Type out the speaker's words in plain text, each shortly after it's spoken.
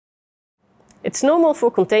It's normal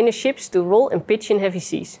for container ships to roll and pitch in heavy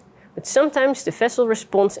seas, but sometimes the vessel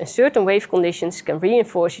response and certain wave conditions can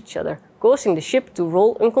reinforce each other, causing the ship to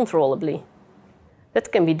roll uncontrollably.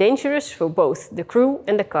 That can be dangerous for both the crew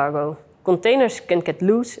and the cargo. Containers can get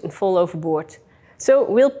loose and fall overboard. So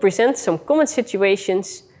we'll present some common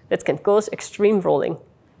situations that can cause extreme rolling,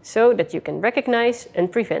 so that you can recognize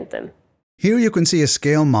and prevent them. Here you can see a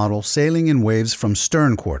scale model sailing in waves from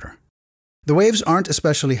stern quarter. The waves aren't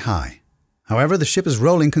especially high. However, the ship is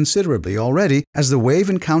rolling considerably already as the wave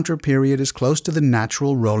encounter period is close to the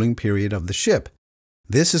natural rolling period of the ship.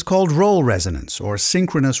 This is called roll resonance or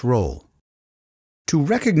synchronous roll. To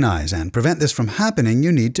recognize and prevent this from happening,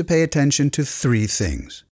 you need to pay attention to three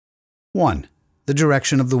things. 1. The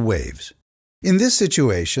direction of the waves. In this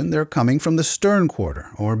situation, they're coming from the stern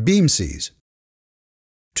quarter or beam seas.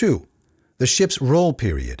 2. The ship's roll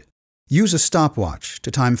period. Use a stopwatch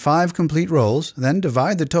to time 5 complete rolls, then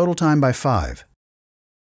divide the total time by 5.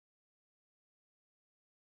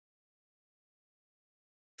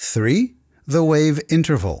 3. The wave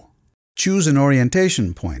interval. Choose an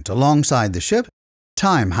orientation point alongside the ship,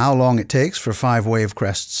 time how long it takes for 5 wave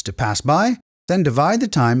crests to pass by, then divide the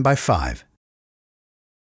time by 5.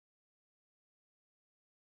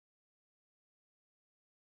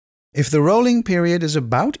 If the rolling period is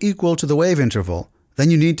about equal to the wave interval, then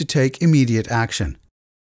you need to take immediate action.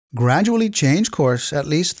 Gradually change course at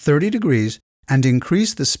least 30 degrees and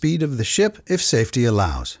increase the speed of the ship if safety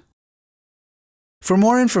allows. For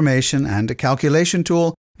more information and a calculation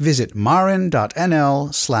tool, visit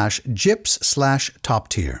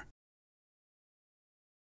marin.nl/jips/toptier.